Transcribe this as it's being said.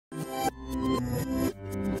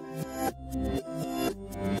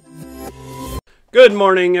Good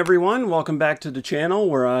morning, everyone. Welcome back to the channel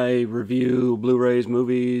where I review Blu-rays,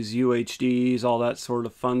 movies, UHDs, all that sort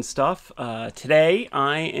of fun stuff. Today,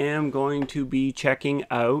 I am going to be checking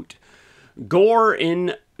out Gore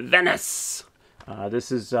in Venice.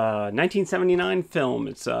 This is a 1979 film.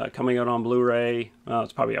 It's coming out on Blu-ray. Well,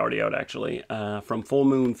 it's probably already out, actually, from Full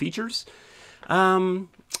Moon Features.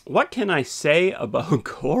 What can I say about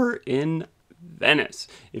Gore in Venice?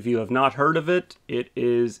 If you have not heard of it, it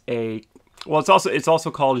is a... Well, it's also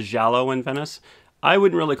called Giallo in Venice. I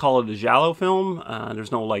wouldn't really call it a Giallo film.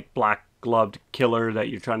 There's no like black-gloved killer that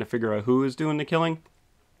you're trying to figure out who is doing the killing.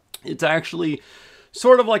 It's actually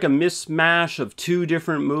sort of like a mishmash of two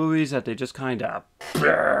different movies that they just kind of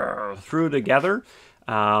threw together.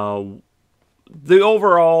 The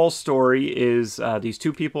overall story is these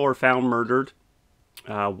two people are found murdered,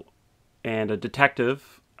 and a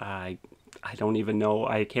detective. I don't even know.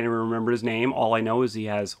 I can't even remember his name. All I know is he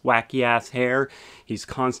has wacky ass hair. He's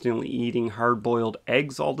constantly eating hard-boiled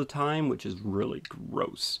eggs all the time, which is really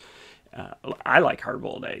gross. I like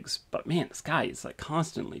hard-boiled eggs, but man, this guy is like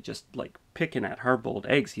constantly just like picking at hard-boiled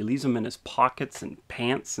eggs. He leaves them in his pockets and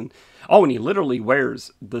pants, and he literally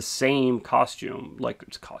wears the same costume,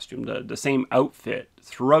 the same outfit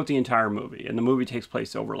throughout the entire movie, and the movie takes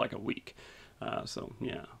place over like a week. So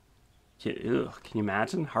yeah. Ugh, can you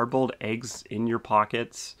imagine hard-boiled eggs in your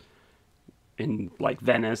pockets in like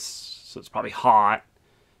Venice? So it's probably hot,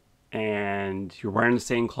 and you're wearing the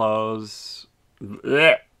same clothes.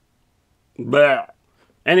 Blech. Blech.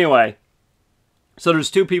 Anyway, so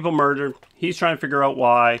there's two people murdered. He's trying to figure out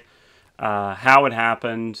why, how it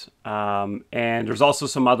happened, and there's also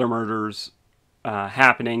some other murders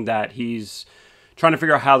happening that he's trying to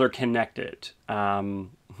figure out how they're connected.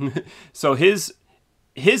 So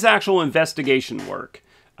his actual investigation work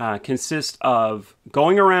consists of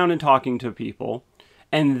going around and talking to people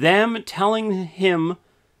and them telling him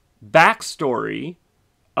backstory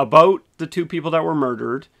about the two people that were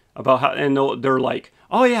murdered, about how, and they're like,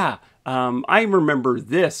 oh yeah, I remember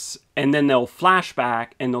this, and then they'll flash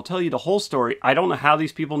back and they'll tell you the whole story. I don't know how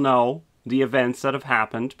these people know the events that have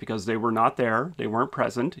happened because they were not there, they weren't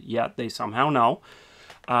present, yet they somehow know.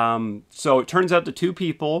 So it turns out the two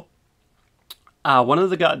people, one of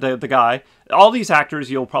the guy, all these actors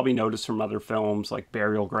you'll probably notice from other films like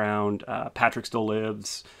Burial Ground, Patrick Still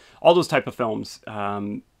Lives, all those type of films.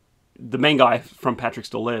 The main guy from Patrick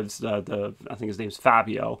Still Lives, I think his name's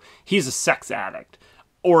Fabio, he's a sex addict.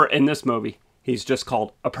 Or in this movie, he's just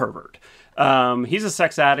called a pervert. He's a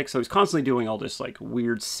sex addict, so he's constantly doing all this like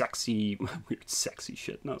weird sexy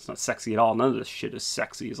shit. No, it's not sexy at all. None of this shit is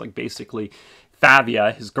sexy. It's like basically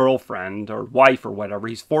Favia, his girlfriend or wife or whatever,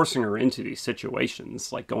 he's forcing her into these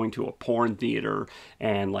situations, like going to a porn theater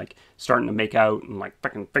and like starting to make out and like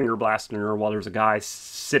fucking finger blasting her while there's a guy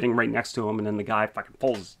sitting right next to him, and then the guy fucking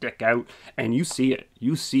pulls his dick out and you see it.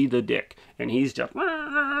 You see the dick and he's just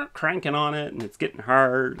cranking on it and it's getting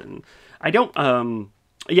hard. And I don't...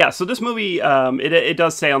 Yeah, so this movie, it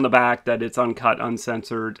does say on the back that it's uncut,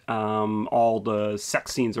 uncensored. All the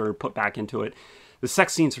sex scenes are put back into it. The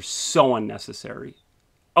sex scenes are so unnecessary.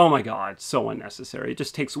 Oh my god, so unnecessary. It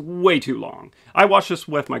just takes way too long. I watched this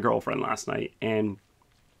with my girlfriend last night, and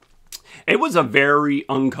it was a very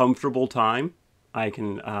uncomfortable time. I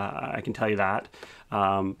can tell you that.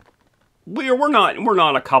 We're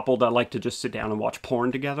not a couple that like to just sit down and watch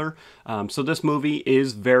porn together. So this movie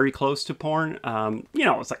is very close to porn. You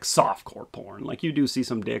know, it's like softcore porn. Like you do see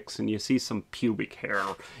some dicks and you see some pubic hair.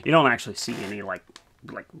 You don't actually see any like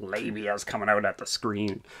labias coming out at the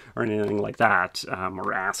screen or anything like that,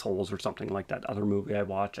 or assholes or something like that other movie I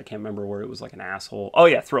watched. I can't remember where it was like an asshole. Oh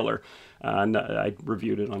yeah, Thriller. And I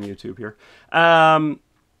reviewed it on YouTube here.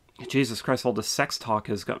 Jesus Christ, all the sex talk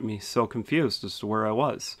has got me so confused as to where I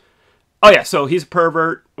was. Oh yeah, so he's a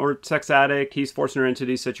pervert or sex addict. He's forcing her into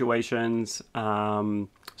these situations.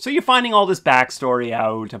 So you're finding all this backstory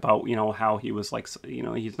out about, you know, how he was like, you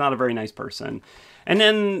know, he's not a very nice person. And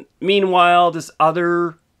then meanwhile, this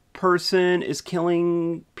other person is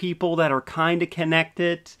killing people that are kind of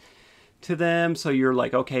connected to them. So you're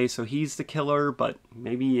like, okay, so he's the killer, but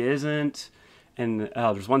maybe he isn't. And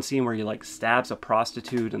there's one scene where he like stabs a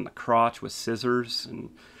prostitute in the crotch with scissors,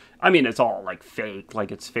 and I mean, it's all like fake,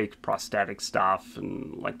 like it's fake prosthetic stuff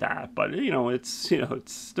and like that. But it's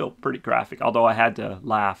still pretty graphic. Although I had to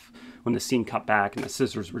laugh when the scene cut back and the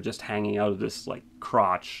scissors were just hanging out of this like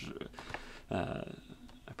crotch. I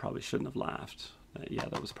probably shouldn't have laughed. Yeah,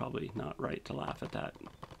 that was probably not right to laugh at that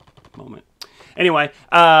moment. Anyway,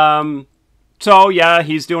 so yeah,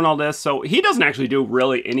 he's doing all this. So he doesn't actually do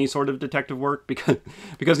really any sort of detective work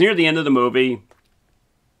because near the end of the movie,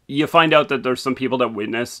 you find out that there's some people that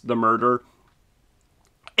witnessed the murder,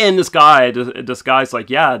 And this guy's like,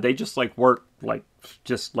 yeah, they just like work like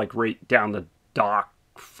just like right down the dock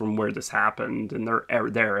from where this happened, and they're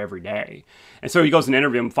there every day. And so he goes and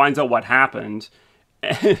interviews him, finds out what happened.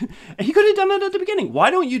 And he could have done that at the beginning. Why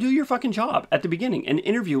don't you do your fucking job at the beginning and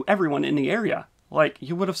interview everyone in the area? Like,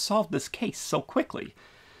 you would have solved this case so quickly.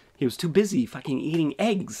 He was too busy fucking eating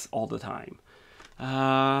eggs all the time.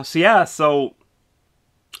 So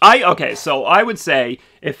I would say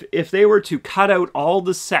if they were to cut out all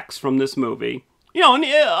the sex from this movie, you know, and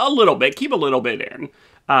a little bit, keep a little bit in,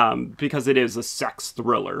 because it is a sex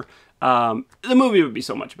thriller, the movie would be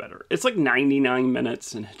so much better. It's like 99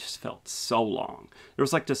 minutes, and it just felt so long. There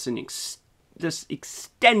was like this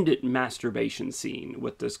extended masturbation scene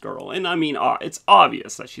with this girl, and I mean, it's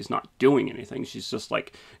obvious that she's not doing anything. She's just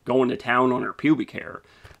like going to town on her pubic hair.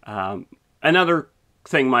 Another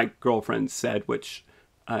thing my girlfriend said, which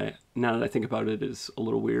now that I think about it is a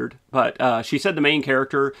little weird, but she said the main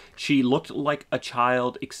character, she looked like a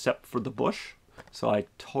child except for the bush. So I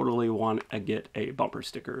totally want to get a bumper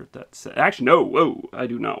sticker that says, actually, no, whoa, I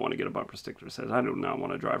do not want to get a bumper sticker that says, I do not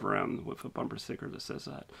want to drive around with a bumper sticker that says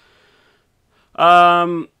that.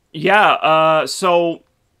 Oh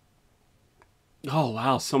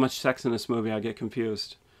wow, so much sex in this movie, I get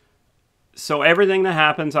confused. So everything that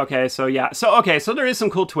happens, so there is some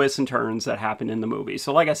cool twists and turns that happen in the movie.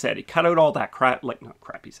 So like I said, he cut out all that not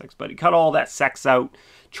crappy sex, but he cut all that sex out,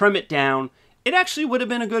 trim it down. It actually would have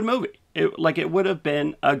been a good movie. It would have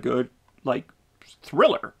been a good, like,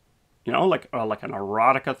 thriller, you know, like an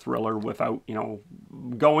erotica thriller without, you know,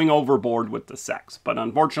 going overboard with the sex. But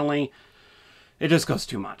unfortunately, it just goes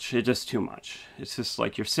too much. It's just too much. It's just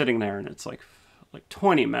like you're sitting there and it's like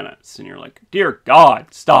 20 minutes and you're like, dear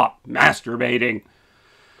God, stop masturbating.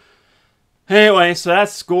 Anyway, so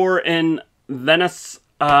that's Gore in Venice.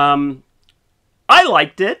 I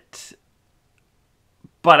liked it,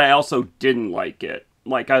 but I also didn't like it.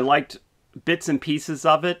 Like, I liked bits and pieces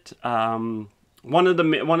of it. One of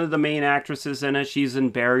the main actresses in it, she's in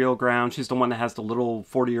Burial Ground. She's the one that has the little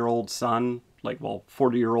 40-year-old son.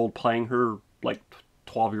 40-year-old playing her,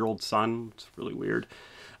 12-year-old son. It's really weird.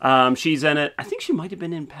 She's in it. I think she might have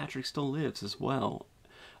been in Patrick Still Lives as well.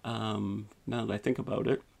 Now that I think about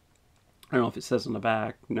it. I don't know if it says on the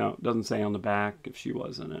back. No, it doesn't say on the back if she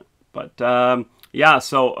was in it. But,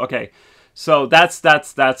 okay. So that's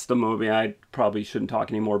the movie. I probably shouldn't talk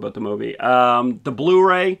anymore about the movie. The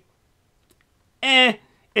Blu-ray, it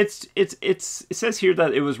says here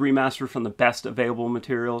that it was remastered from the best available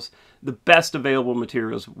materials. The best available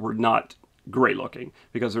materials were not great looking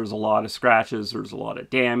because there's a lot of scratches, there's a lot of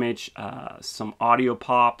damage, some audio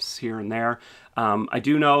pops here and there. I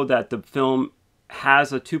do know that the film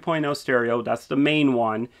has a 2.0 stereo. That's the main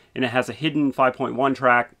one, and it has a hidden 5.1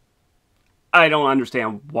 track. I don't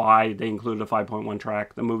understand why they included a 5.1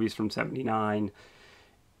 track. The movie's from '79.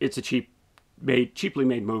 It's a cheaply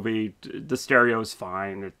made movie. The stereo is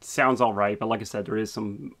fine. It sounds all right, but like I said, there is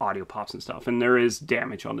some audio pops and stuff, and there is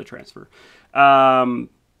damage on the transfer.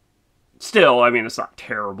 Still, I mean, it's not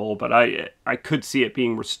terrible, but I could see it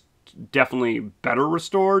being definitely better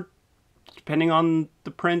restored, depending on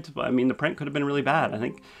the print. I mean, the print could have been really bad. I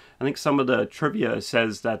think some of the trivia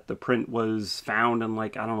says that the print was found in, I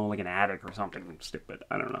don't know, an attic or something stupid.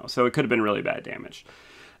 I don't know. So it could have been really bad damage.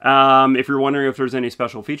 If you're wondering if there's any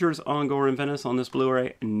special features on Gore in Venice on this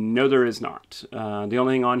Blu-ray, no, there is not. The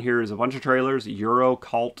only thing on here is a bunch of trailers, Euro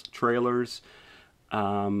cult trailers,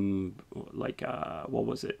 what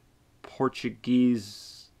was it?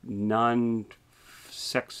 Portuguese nun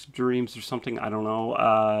sex dreams or something. I don't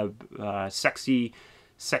know. Sexy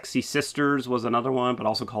Sisters was another one, but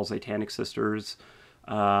also called Satanic Sisters.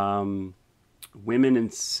 Women in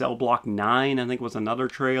Cell Block 9, I think, was another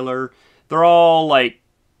trailer. They're all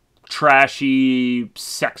trashy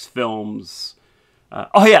sex films.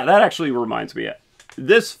 That actually reminds me.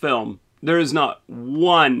 This film, there is not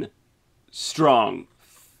one strong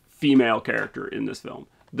female character in this film.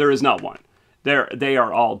 There is not one. They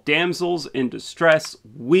are all damsels in distress,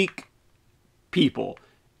 weak people.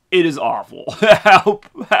 It is awful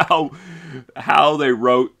how they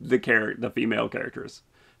wrote the female characters.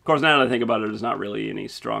 Of course, now that I think about it, there's not really any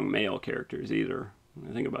strong male characters either. When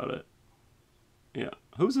I think about it. Yeah.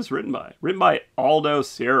 Who's this written by? Written by Aldo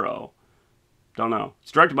Ciro. Don't know.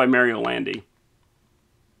 It's directed by Mario Landi.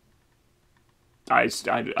 I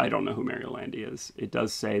don't know who Mario Landi is. It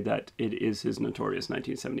does say that it is his notorious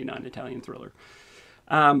 1979 Italian thriller.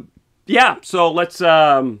 So let's...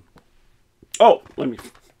 let me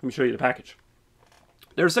show you the package.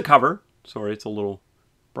 There's the cover. Sorry, it's a little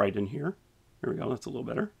bright in here. There we go. That's a little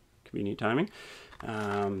better. Convenient timing.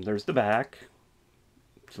 There's the back.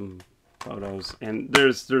 Some photos. And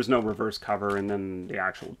there's no reverse cover, and then the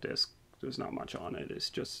actual disc, there's not much on it. It's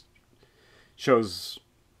just shows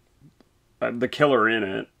the killer in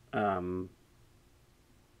it,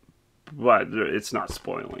 but it's not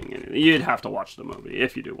spoiling anything. You'd have to watch the movie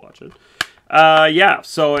if you do watch it. Yeah,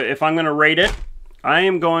 so if I'm going to rate it, I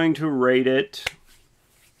am going to rate it,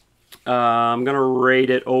 I'm going to rate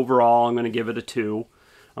it overall, I'm going to give it a 2.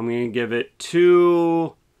 I'm going to give it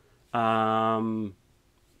two, what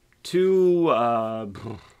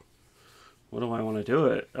do I want to do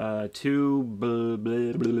it? Two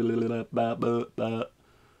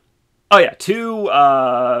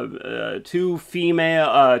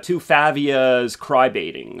Favias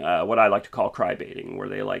cry-baiting, what I like to call cry-baiting, where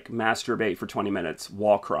they like masturbate for 20 minutes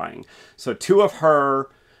while crying. So 2 of her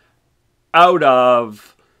out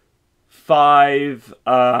of 5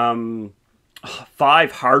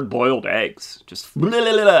 hard-boiled eggs. Just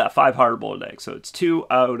 5 hard-boiled eggs. So it's 2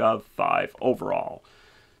 out of 5 overall.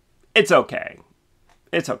 It's okay.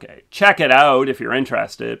 It's okay. Check it out if you're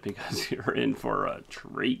interested, because you're in for a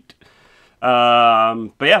treat.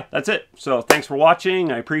 But yeah, that's it. So thanks for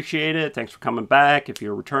watching. I appreciate it. Thanks for coming back. If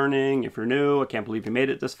you're returning, if you're new, I can't believe you made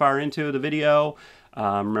it this far into the video.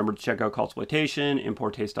 Remember to check out Cultsploitation,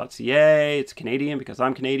 importtaste.ca. It's Canadian because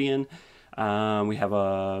I'm Canadian. We have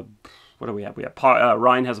a, what do we have? We have,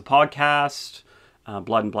 Ryan has a podcast,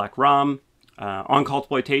 Blood and Black Rum. On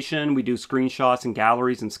Cultsploitation, we do screenshots and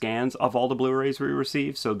galleries and scans of all the Blu-rays we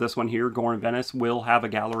receive. So this one here, Gore in Venice, will have a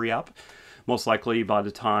gallery up, most likely by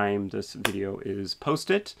the time this video is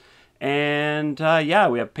posted. And yeah,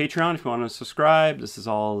 we have Patreon if you want to subscribe. This is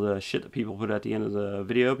all the shit that people put at the end of the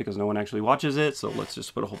video because no one actually watches it. So let's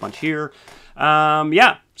just put a whole bunch here.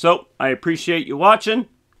 Yeah, so I appreciate you watching.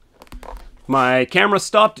 My camera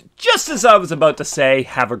stopped just as I was about to say,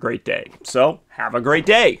 have a great day. So have a great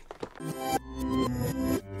day.